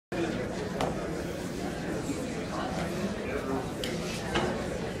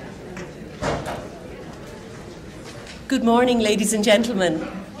Good morning, ladies and gentlemen.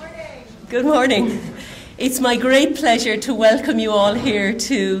 Good morning. It's my great pleasure to welcome you all here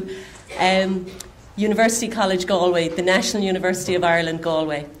to University College Galway, the National University of Ireland,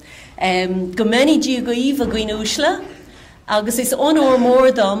 Galway. Go many díu go íomh a gcuin uaisle, agus is onóir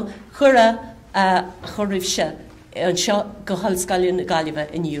mór dom chura choribh se an seo go hallscailín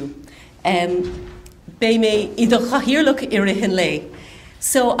Gaillimhe inniu. Bé mé iad chahiarlach irihin lei.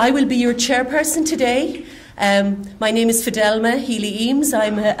 So I will be your chairperson today. My name is Fidelma Healy-Eames.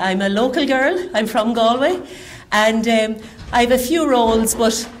 I'm a local girl. I'm from Galway. And I have a few roles,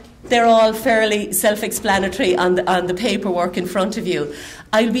 but they're all fairly self-explanatory on the paperwork in front of you.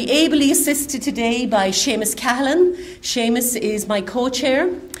 I'll be ably assisted today by Seamus Cahallan. Seamus is my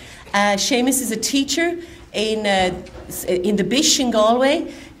co-chair. Seamus is a teacher in the Bish in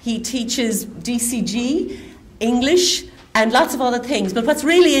Galway. He teaches DCG, English, and lots of other things. But what's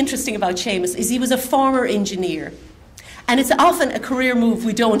really interesting about Seamus is he was a former engineer. And it's often a career move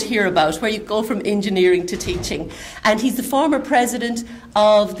we don't hear about, where you go from engineering to teaching. And he's the former president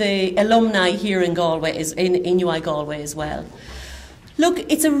of the alumni here in Galway, in NUI Galway as well. Look,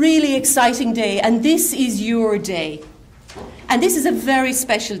 it's a really exciting day, and this is your day. And this is a very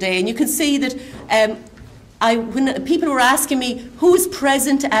special day. And you can see that when people were asking me who's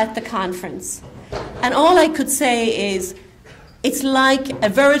present at the conference, and all I could say is, it's like a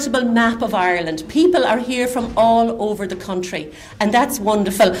veritable map of Ireland. People are here from all over the country, and that's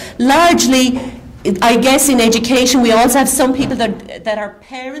wonderful. Largely, I guess in education, we also have some people that are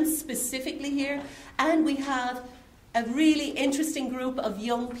parents specifically here, and we have a really interesting group of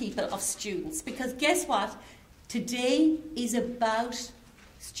young people, of students, because guess what? Today is about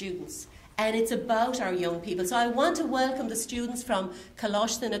students, and it's about our young people. So I want to welcome the students from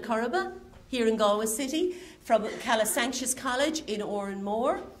Coláiste na Corba, here in Galway City, from Calasanctius College in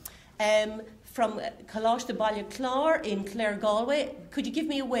Oranmore, from Coláiste Ballyclár in Clare, Galway. Could you give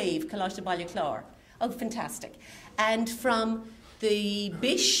me a wave, Coláiste Ballyclár? Oh, fantastic. And from the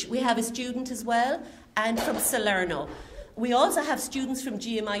Bish, we have a student as well, and from Salerno. We also have students from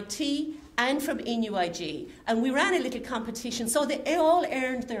GMIT and from NUIG. And we ran a little competition, so they all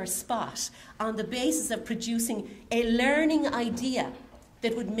earned their spot on the basis of producing a learning idea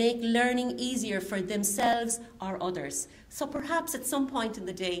that would make learning easier for themselves or others. So perhaps at some point in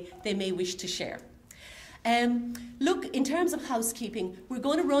the day, they may wish to share. Look, in terms of housekeeping, we're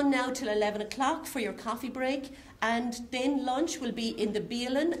going to run now till 11 o'clock for your coffee break, and then lunch will be in the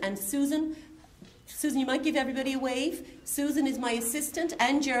Beelin, and Susan, you might give everybody a wave. Susan is my assistant,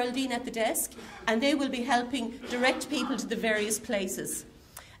 and Geraldine at the desk, and they will be helping direct people to the various places.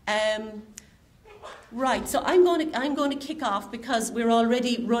 Right, so I'm going to kick off because we're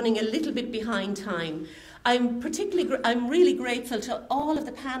already running a little bit behind time. I'm really grateful to all of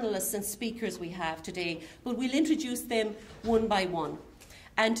the panellists and speakers we have today, but we'll introduce them one by one,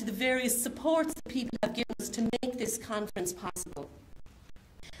 and to the various supports that people have given us to make this conference possible.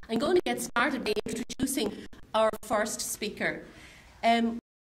 I'm going to get started by introducing our first speaker. Our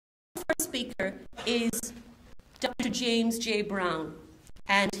first speaker is Dr. James J. Brown.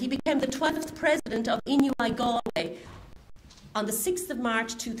 And he became the 12th president of NUI Galway on the 6th of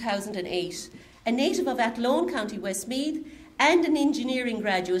March 2008. A native of Athlone, County Westmeath, and an engineering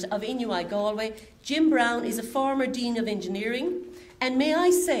graduate of NUI Galway, Jim Brown is a former Dean of Engineering, and may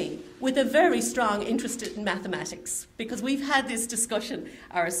I say, with a very strong interest in mathematics, because we've had this discussion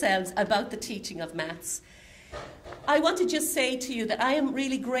ourselves about the teaching of maths. I want to just say to you that I am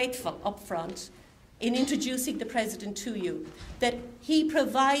really grateful up front in introducing the President to you, that he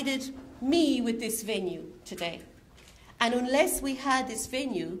provided me with this venue today. And unless we had this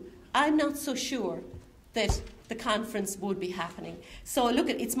venue, I'm not so sure that the conference would be happening. So look,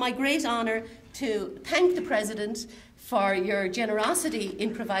 it's my great honour to thank the President for your generosity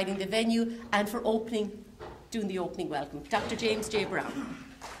in providing the venue and for doing the opening welcome. Dr. James J. Brown.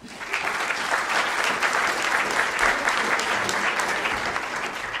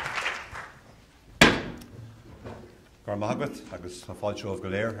 Magat, agus fáilseo of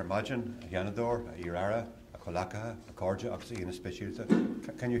Galéir, Hermagin, a Yanador, a Irara, a Colaka, a Corja, agus in a specialta.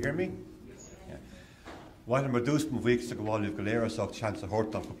 Can you hear me? Yeah. While I'm reduced my weeks to go on with Galéir, so chance of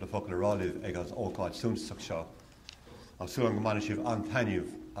hort on couple of focal rollive, egas Okad soon suckshaw. I'll soon go manage on Tanyuv,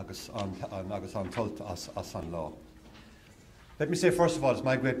 agus on Tult as on law. Let me say first of all, it's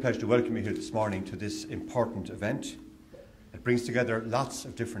my great pleasure to welcome you here this morning to this important event. It brings together lots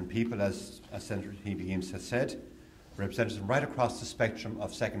of different people, as Senator Healy-Eames has said. Representatives from right across the spectrum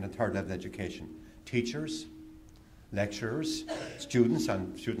of second and third level education. Teachers, lecturers, students,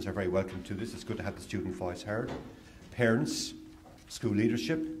 and students are very welcome to this. It's good to have the student voice heard. Parents, school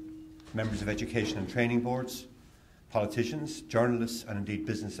leadership, members of education and training boards, politicians, journalists, and indeed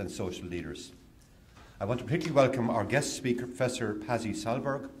business and social leaders. I want to particularly welcome our guest speaker, Professor Pasi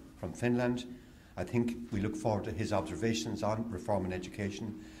Sahlberg from Finland. I think we look forward to his observations on reform in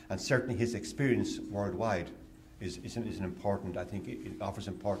education, and certainly his experience worldwide is an important, I think it offers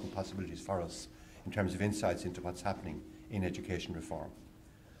important possibilities for us in terms of insights into what's happening in education reform.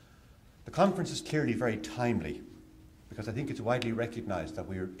 The conference is clearly very timely because I think it's widely recognised that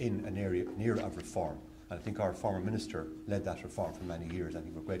we're in an era of reform. And I think our former minister led that reform for many years. I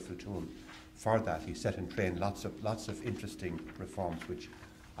think we're grateful to him for that. He set in train lots of interesting reforms which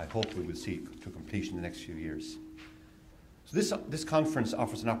I hope we will see to completion in the next few years. So this conference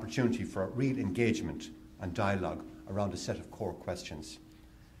offers an opportunity for real engagement and dialogue around a set of core questions.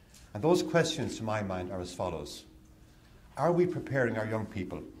 And those questions, to my mind, are as follows. Are we preparing our young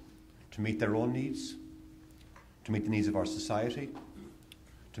people to meet their own needs, to meet the needs of our society,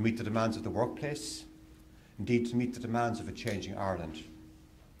 to meet the demands of the workplace, indeed to meet the demands of a changing Ireland?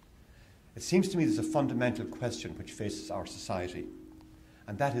 It seems to me there's a fundamental question which faces our society,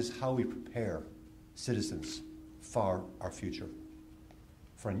 and that is how we prepare citizens for our future,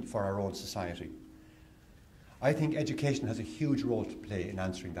 for our own society. I think education has a huge role to play in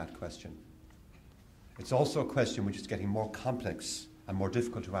answering that question. It's also a question which is getting more complex and more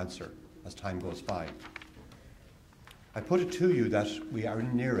difficult to answer as time goes by. I put it to you that we are in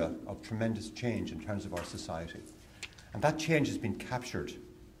an era of tremendous change in terms of our society. And that change has been captured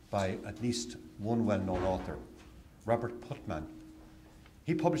by at least one well-known author, Robert Putnam.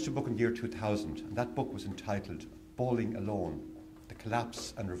 He published a book in the year 2000, and that book was entitled Bowling Alone, The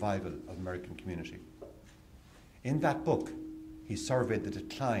Collapse and Revival of American Community. In that book, he surveyed the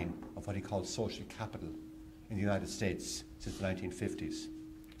decline of what he called social capital in the United States since the 1950s.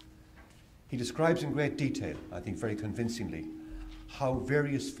 He describes in great detail, I think very convincingly, how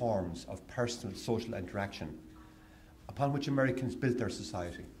various forms of personal social interaction upon which Americans built their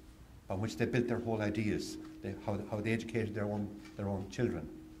society, upon which they built their whole ideas, how they educated their own children,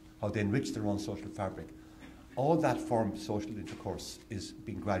 how they enriched their own social fabric. All that form of social intercourse is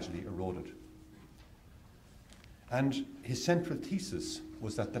being gradually eroded. And his central thesis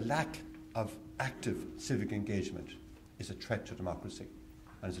was that the lack of active civic engagement is a threat to democracy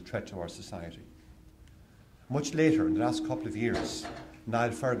and is a threat to our society. Much later, in the last couple of years,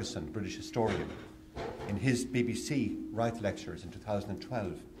 Niall Ferguson, British historian, in his BBC Right lectures in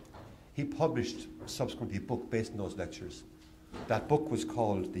 2012, he published subsequently a book based on those lectures. That book was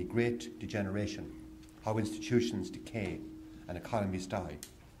called The Great Degeneration: How Institutions Decay and Economies Die.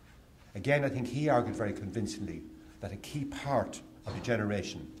 Again, I think he argued very convincingly that a key part of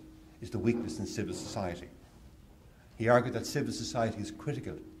degeneration is the weakness in civil society. He argued that civil society is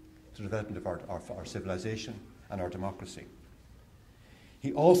critical to the development of our civilization and our democracy.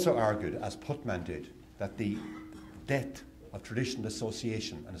 He also argued, as Putnam did, that the death of traditional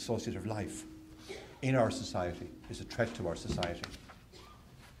association and associative life in our society is a threat to our society.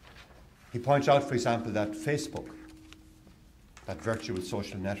 He points out, for example, that Facebook, that virtual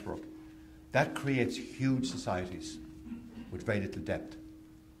social network, that creates huge societies with very little depth,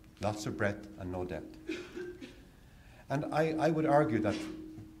 lots of breadth and no depth. And I would argue that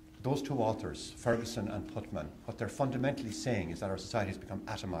those two authors, Ferguson and Putnam, what they're fundamentally saying is that our society has become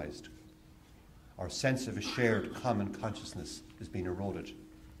atomized. Our sense of a shared common consciousness is being eroded.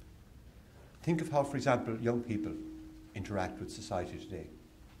 Think of how, for example, young people interact with society today,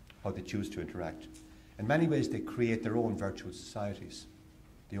 how they choose to interact. In many ways, they create their own virtual societies,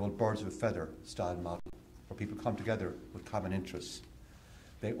 the old birds of a feather style model, where people come together with common interests.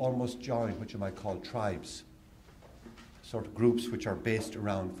 They almost join what you might call tribes, sort of groups which are based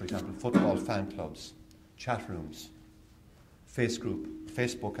around, for example, football fan clubs, chat rooms,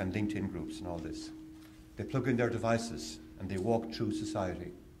 Facebook and LinkedIn groups and all this. They plug in their devices and they walk through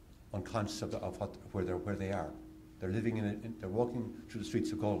society unconscious of where they are. They're living they're walking through the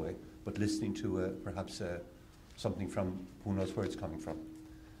streets of Galway, but listening to perhaps something from who knows where it's coming from.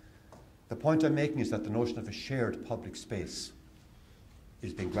 The point I'm making is that the notion of a shared public space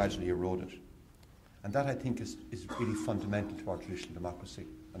is being gradually eroded. And that, I think, is really fundamental to our traditional democracy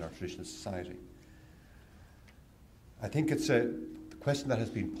and our traditional society. I think it's the question that has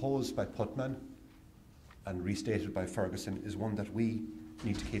been posed by Putnam and restated by Ferguson is one that we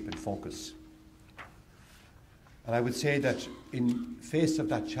need to keep in focus. And I would say that in face of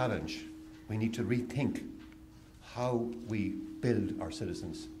that challenge, we need to rethink how we build our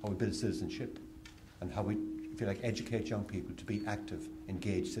citizens, how we build citizenship, and how we, if you like, educate young people to be active,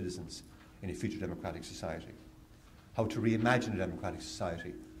 engaged citizens in a future democratic society. How to reimagine a democratic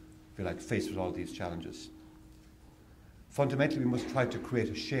society, if you like, faced with all these challenges. Fundamentally, we must try to create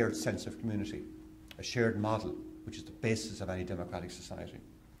a shared sense of community, a shared model which is the basis of any democratic society.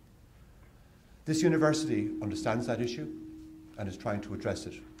 This university understands that issue and is trying to address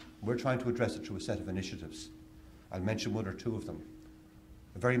it. We're trying to address it through a set of initiatives. I'll mention one or two of them.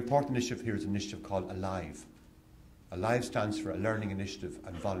 A very important initiative here is an initiative called ALIVE. ALIVE stands for a learning initiative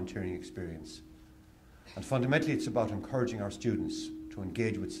and volunteering experience. And fundamentally it's about encouraging our students to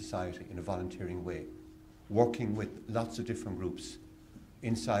engage with society in a volunteering way, working with lots of different groups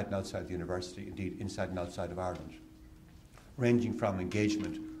inside and outside the university, indeed inside and outside of Ireland, ranging from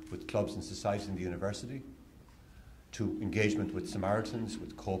engagement with clubs and societies in the university, to engagement with Samaritans,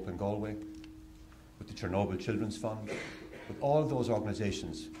 with COPE in Galway, with the Chernobyl Children's Fund, with all of those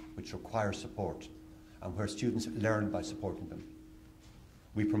organisations which require support and where students learn by supporting them.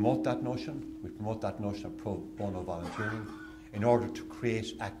 We promote that notion of pro bono volunteering in order to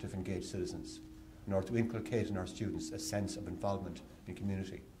create active, engaged citizens, in order to inculcate in our students a sense of involvement in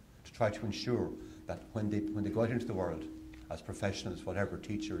community, to try to ensure that when they go out into the world as professionals, whatever,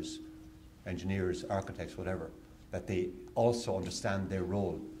 teachers, engineers, architects, whatever, that they also understand their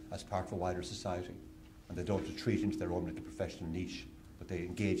role as part of a wider society, and they don't retreat into their own little professional niche, but they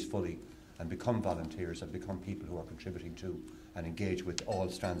engage fully and become volunteers and become people who are contributing to and engage with all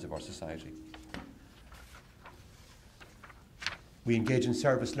strands of our society. We engage in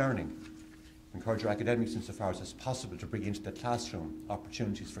service learning, encourage our academics insofar as it's possible to bring into the classroom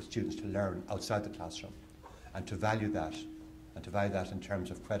opportunities for students to learn outside the classroom and to value that in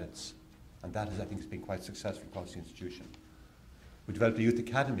terms of credits. And that, I think, has been quite successful across the institution. We developed a youth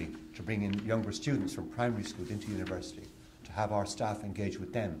academy to bring in younger students from primary school into university, to have our staff engage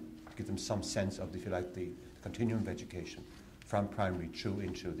with them, to give them some sense of, if you like, the continuum of education from primary through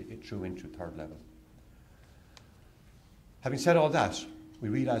into third level. Having said all that, we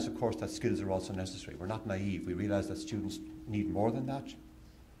realise, of course, that skills are also necessary. We're not naive. We realise that students need more than that.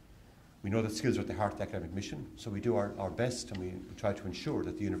 We know that skills are at the heart of the academic mission, so we do our best, and we try to ensure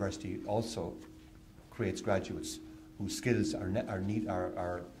that the university also creates graduates whose skills are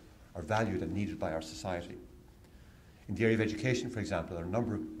valued and needed by our society. In the area of education, for example, there are a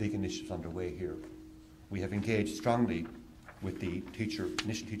number of big initiatives underway here. We have engaged strongly with the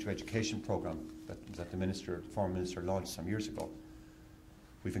initial teacher education programme that the former minister launched some years ago.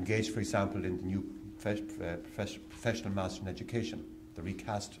 We've engaged, for example, in the new professional master in education, the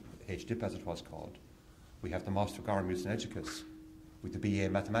recast HDIP as it was called. We have the Master of Garments and Educus with the BA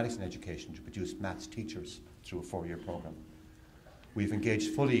in Mathematics and Education to produce maths teachers through a 4-year programme. We've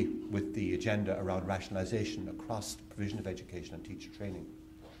engaged fully with the agenda around rationalisation across the provision of education and teacher training.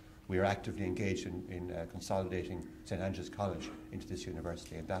 We are actively engaged in consolidating St Andrews College into this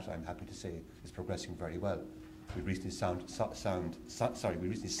university, and that, I'm happy to say, is progressing very well. We recently signed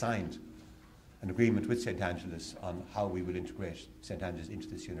an agreement with St Andrews on how we will integrate St Andrews into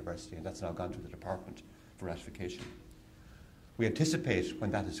this university, and that's now gone to the department for ratification. We anticipate,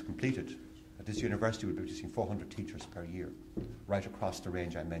 when that is completed, that this university will be producing 400 teachers per year, right across the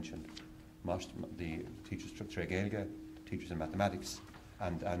range I mentioned. The teachers Tre Gaeilge, teachers in mathematics,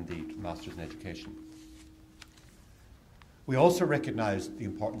 and the Masters in Education. We also recognise the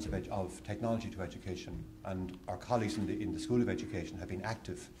importance of technology to education, and our colleagues in the School of Education have been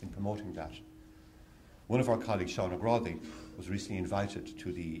active in promoting that. One of our colleagues, Sean O'Grady, was recently invited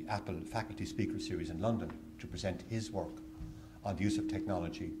to the Apple Faculty Speaker Series in London to present his work on the use of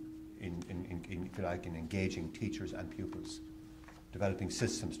technology in engaging teachers and pupils, developing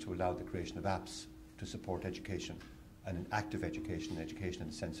systems to allow the creation of apps to support education and an active education in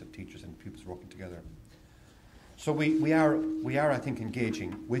the sense of teachers and pupils working together. So we are, I think,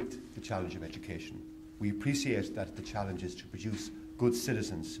 engaging with the challenge of education. We appreciate that the challenge is to produce good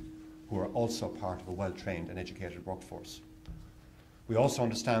citizens who are also part of a well-trained and educated workforce. We also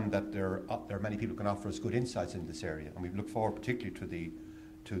understand that there are many people who can offer us good insights in this area, and we look forward particularly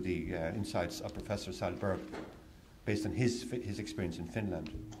to the insights of Professor Sahlberg, based on his experience in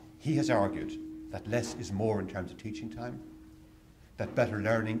Finland. He has argued that less is more in terms of teaching time, that better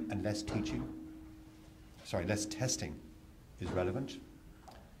learning and less testing is relevant.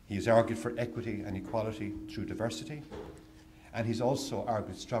 He has argued for equity and equality through diversity, and he's also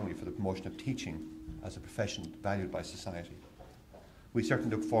argued strongly for the promotion of teaching as a profession valued by society. We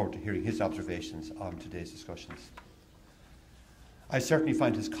certainly look forward to hearing his observations on today's discussions. I certainly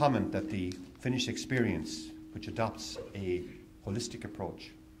find his comment that the Finnish experience, which adopts a holistic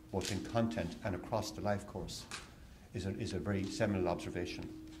approach, both in content and across the life course, is a very seminal observation,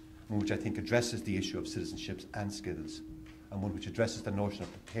 one which I think addresses the issue of citizenships and skills, and one which addresses the notion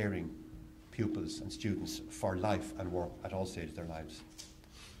of preparing pupils and students for life and work at all stages of their lives.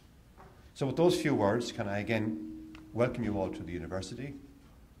 So with those few words, can I again welcome you all to the university,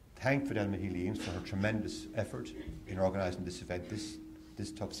 thank Fidelma Healy-Eames for her tremendous effort in organising this event,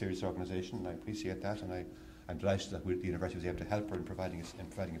 this tough, serious organisation, and I appreciate that, and I'm delighted that the university was able to help her in providing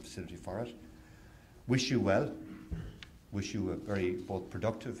a facility for it. Wish you well, wish you a very both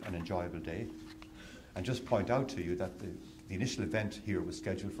productive and enjoyable day, and just point out to you that the initial event here was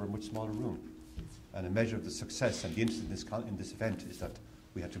scheduled for a much smaller room, and a measure of the success and the interest in this event is that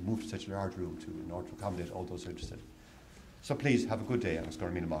we had to move to such a large room in order to accommodate all those interested. So please have a good day, and it's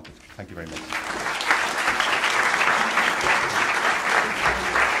going to mean a lot. Thank you very much.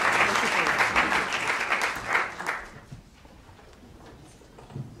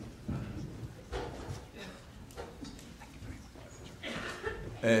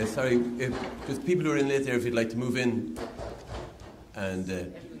 Sorry, just people who are in late there, if you'd like to move in, and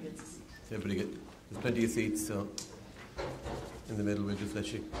everybody there's plenty of seats, so in the middle we'll just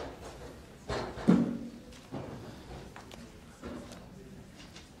let you.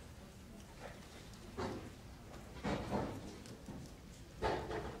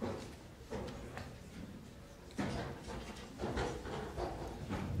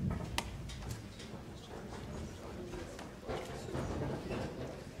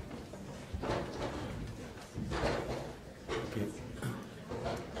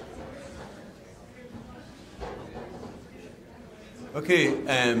 Okay,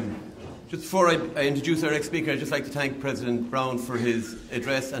 just before I introduce our next speaker, I'd just like to thank President Brown for his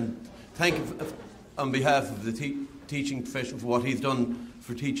address and thank him on behalf of the teaching profession for what he's done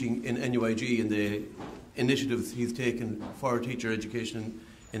for teaching in NUIG and the initiatives he's taken for teacher education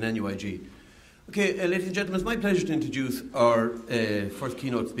in NUIG. Okay, ladies and gentlemen, it's my pleasure to introduce our first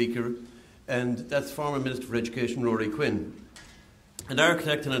keynote speaker, and that's former Minister for Education Rory Quinn. An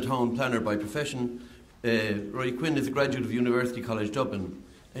architect and a town planner by profession, Rory Quinn is a graduate of University College Dublin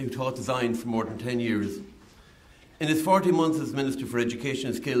and who taught design for more than 10 years. In his 40 months as Minister for Education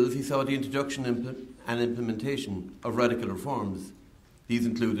and Skills, he saw the introduction and implementation of radical reforms. These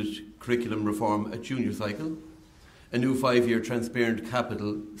included curriculum reform at junior cycle, a new 5-year transparent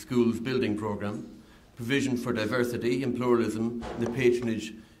capital schools building programme, provision for diversity and pluralism in the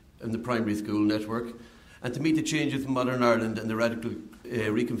patronage in the primary school network, and to meet the changes in modern Ireland and the radical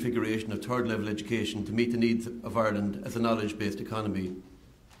reconfiguration of third-level education to meet the needs of Ireland as a knowledge-based economy.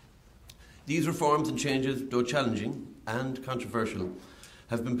 These reforms and changes, though challenging and controversial,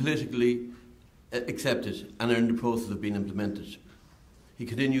 have been politically accepted and are in the process of being implemented. He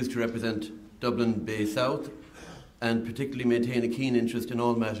continues to represent Dublin Bay South and particularly maintain a keen interest in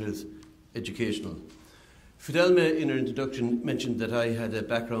all matters educational. Fidelma, in her introduction, mentioned that I had a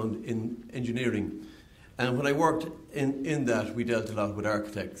background in engineering. And when I worked in that, we dealt a lot with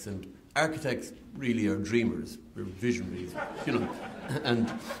architects, and architects really are dreamers, they're visionaries, you know.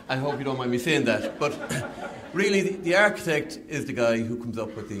 And I hope you don't mind me saying that, but really the architect is the guy who comes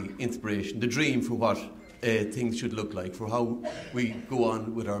up with the inspiration, the dream for what things should look like, for how we go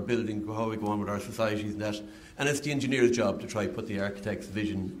on with our building, for how we go on with our societies and that. And it's the engineer's job to try to put the architect's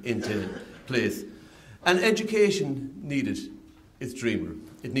vision into place. And education needed its dreamer,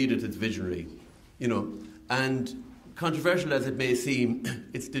 it needed its visionary, you know. And controversial as it may seem,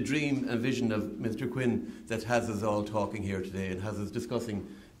 it's the dream and vision of Mr. Quinn that has us all talking here today and has us discussing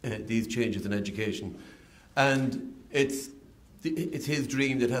these changes in education. And it's his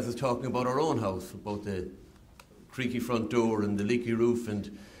dream that has us talking about our own house, about the creaky front door and the leaky roof,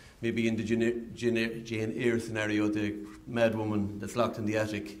 and maybe in the Jane Eyre scenario, the mad woman that's locked in the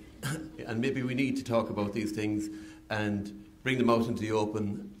attic. And maybe we need to talk about these things and bring them out into the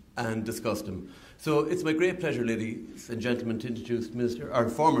open and discuss them. So it's my great pleasure, ladies and gentlemen, to introduce our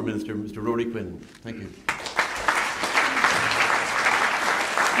former Minister, Mr. Rory Quinn. Thank you.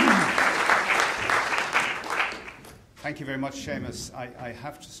 Thank you very much, Seamus. I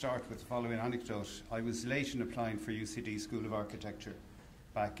have to start with the following anecdote. I was late in applying for UCD School of Architecture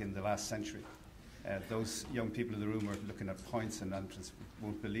back in the last century. Those young people in the room are looking at points and just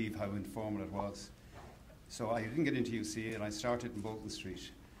won't believe how informal it was. So I didn't get into UCA and I started in Bolton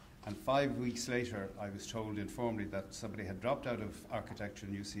Street. And 5 weeks later, I was told informally that somebody had dropped out of architecture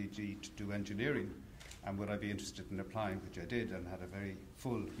in UCG to do engineering, and would I be interested in applying, which I did, and had a very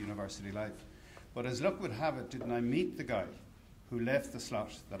full university life. But as luck would have it, didn't I meet the guy who left the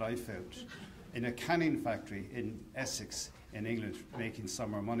slot that I filled in a canning factory in Essex in England, making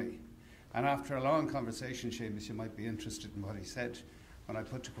summer money. And after a long conversation, Seamus, you might be interested in what he said, when I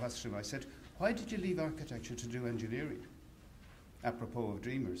put to question him, I said, why did you leave architecture to do engineering? Apropos of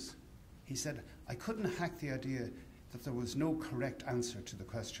dreamers. He said, I couldn't hack the idea that there was no correct answer to the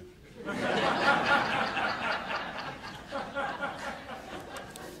question.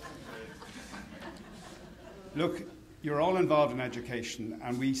 Look, you're all involved in education,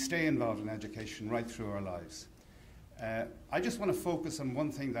 and we stay involved in education right through our lives. I just want to focus on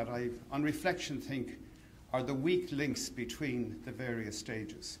one thing that I, on reflection, think are the weak links between the various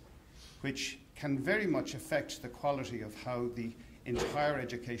stages, which can very much affect the quality of how the entire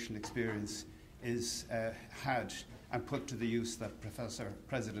education experience is had and put to the use that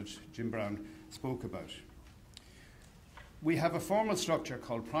President Jim Brown spoke about. We have a formal structure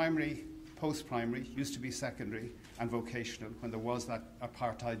called primary, post-primary, used to be secondary, and vocational, when there was that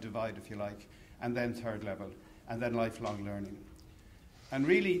apartheid divide, if you like, and then third level, and then lifelong learning. And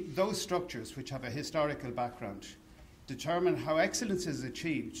really, those structures, which have a historical background, determine how excellence is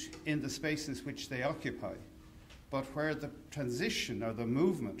achieved in the spaces which they occupy, but where the transition or the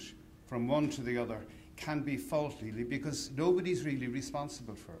movement from one to the other can be faulty because nobody's really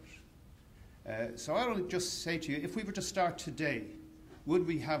responsible for it. So I will just say to you, if we were to start today, would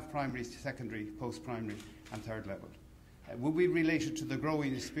we have primary, secondary, post-primary and third level? Would we relate it to the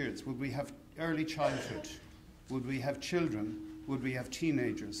growing experience? Would we have early childhood? Would we have children? Would we have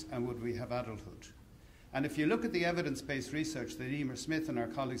teenagers? And would we have adulthood? And if you look at the evidence-based research that Emer Smith and our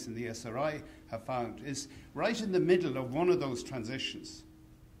colleagues in the SRI have found, is right in the middle of one of those transitions,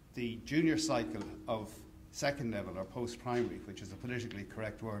 the junior cycle of second level or post-primary, which is a politically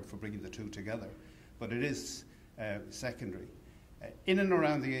correct word for bringing the two together, but it is secondary, in and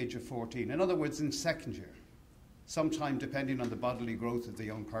around the age of 14. In other words, in second year, sometime depending on the bodily growth of the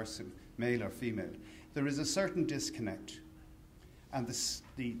young person, male or female, there is a certain disconnect. And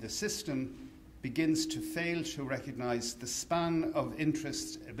the system begins to fail to recognise the span of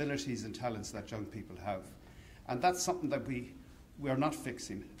interests, abilities and talents that young people have. And that's something that we are not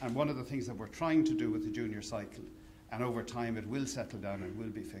fixing. And one of the things that we're trying to do with the junior cycle, and over time it will settle down and will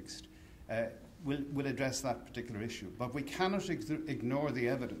be fixed, will address that particular issue. But we cannot ignore the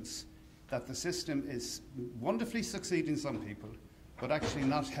evidence that the system is wonderfully succeeding some people, but actually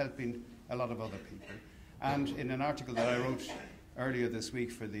not helping a lot of other people. And in an article that I wrote earlier this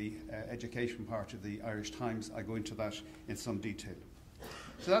week for the education part of the Irish Times, I go into that in some detail.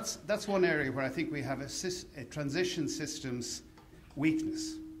 So that's one area where I think we have a transition system's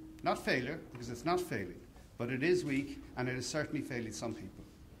weakness. Not failure, because it's not failing, but it is weak, and it is certainly failing some people.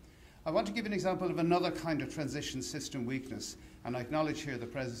 I want to give an example of another kind of transition system weakness, and I acknowledge here the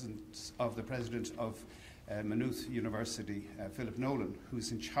presence of the president of Maynooth University, Philip Nolan,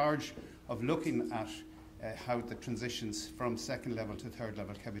 who's in charge of looking at how the transitions from second level to third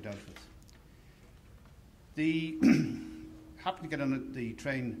level can be dealt with. Happened to get on the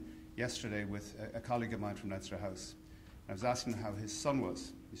train yesterday with a colleague of mine from Leinster House. I was asking him how his son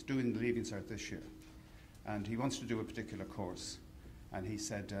was. He's doing the Leaving Cert this year, and he wants to do a particular course. And he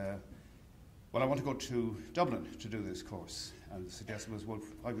said, well, I want to go to Dublin to do this course. And the suggestion was, well,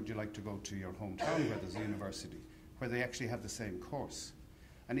 why would you like to go to your hometown where there's a university, where they actually have the same course?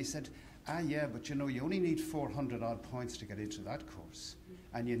 And he said, yeah, but you know, you only need 400 odd points to get into that course,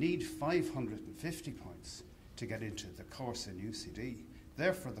 and you need 550 points to get into the course in UCD.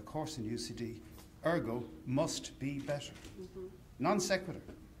 Therefore, the course in UCD, ergo, must be better. Mm-hmm. Non sequitur.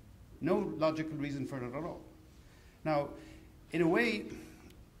 No logical reason for it at all. Now, in a way,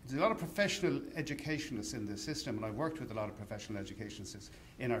 there's a lot of professional educationists in this system, and I've worked with a lot of professional educationists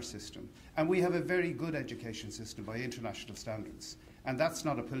in our system. And we have a very good education system by international standards. And that's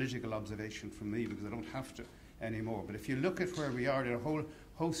not a political observation from me, because I don't have to anymore. But if you look at where we are in a whole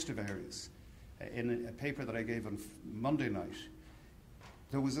host of areas, in a paper that I gave on Monday night,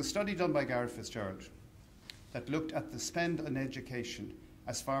 there was a study done by Gareth Fitzgerald that looked at the spend on education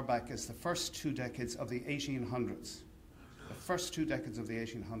as far back as the first 2 decades of the 1800s. The first 2 decades of the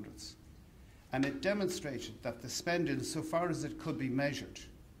 1800s. And it demonstrated that the spend, insofar as it could be measured,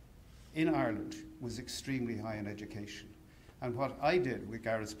 in Ireland was extremely high in education. And what I did with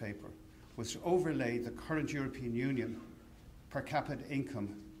Gareth's paper was to overlay the current European Union per capita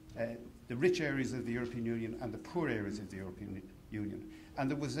income, the rich areas of the European Union and the poor areas of the European Union. And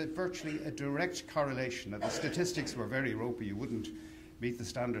there was virtually a direct correlation. Now, the statistics were very ropey. You wouldn't meet the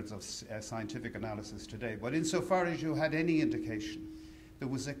standards of scientific analysis today. But insofar as you had any indication, there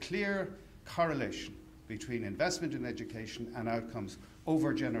was a clear correlation between investment in education and outcomes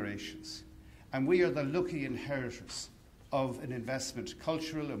over generations. And we are the lucky inheritors of an investment,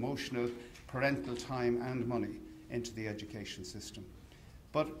 cultural, emotional, parental time and money into the education system.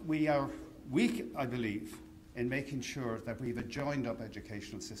 But we are weak, I believe, in making sure that we have a joined-up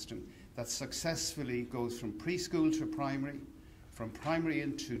educational system that successfully goes from preschool to primary, from primary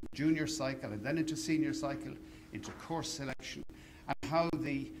into junior cycle and then into senior cycle, into course selection, and how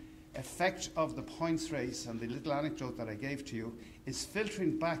the effect of the points race and the little anecdote that I gave to you is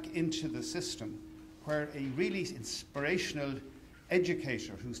filtering back into the system where a really inspirational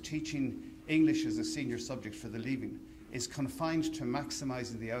educator who's teaching English as a senior subject for the leaving is confined to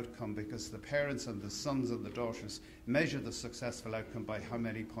maximising the outcome because the parents and the sons and the daughters measure the successful outcome by how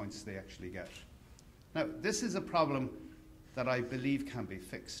many points they actually get. Now, this is a problem that I believe can be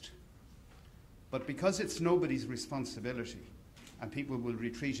fixed. But because it's nobody's responsibility, and people will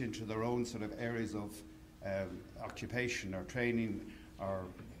retreat into their own sort of areas of occupation or training or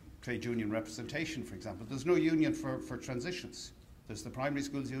trade union representation, for example, there's no union for transitions. There's the primary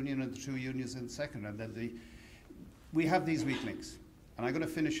schools union and the 2 unions in second, and then we have these weak links. And I'm going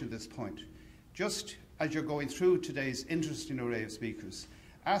to finish at this point. Just as you're going through today's interesting array of speakers,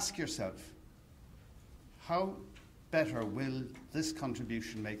 ask yourself, how better will this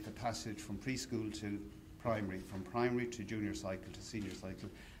contribution make the passage from preschool to primary, from primary to junior cycle to senior cycle,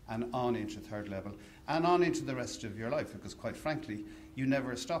 and on into third level, and on into the rest of your life, because quite frankly, you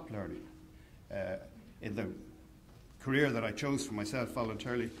never stop learning. In the career that I chose for myself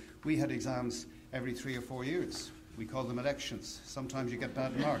voluntarily, we had exams every 3 or 4 years. We call them elections. Sometimes you get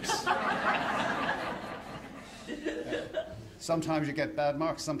bad marks. Sometimes you get bad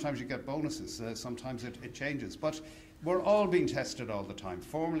marks, sometimes you get bonuses, sometimes it changes. But we're all being tested all the time,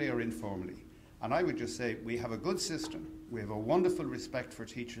 formally or informally. And I would just say we have a good system. We have a wonderful respect for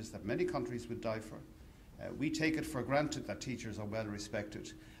teachers that many countries would die for. We take it for granted that teachers are well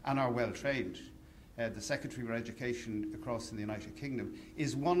respected and are well trained. The Secretary for Education across in the United Kingdom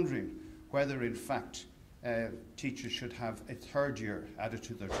is wondering whether in fact teachers should have a 3rd year added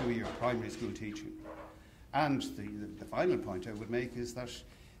to their 2-year primary school teaching. And the final point I would make is that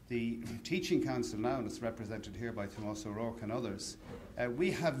the Teaching Council now, and it's represented here by Tomás O'Rourke and others,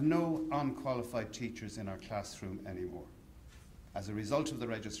 we have no unqualified teachers in our classroom anymore. As a result of the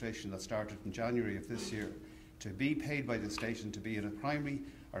registration that started in January of this year, to be paid by the state and to be in a primary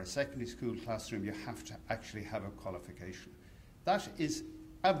or a secondary school classroom, you have to actually have a qualification. That is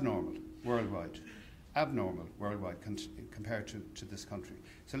abnormal worldwide. Abnormal worldwide compared to this country.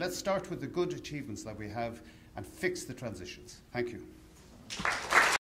 So let's start with the good achievements that we have and fix the transitions. Thank you.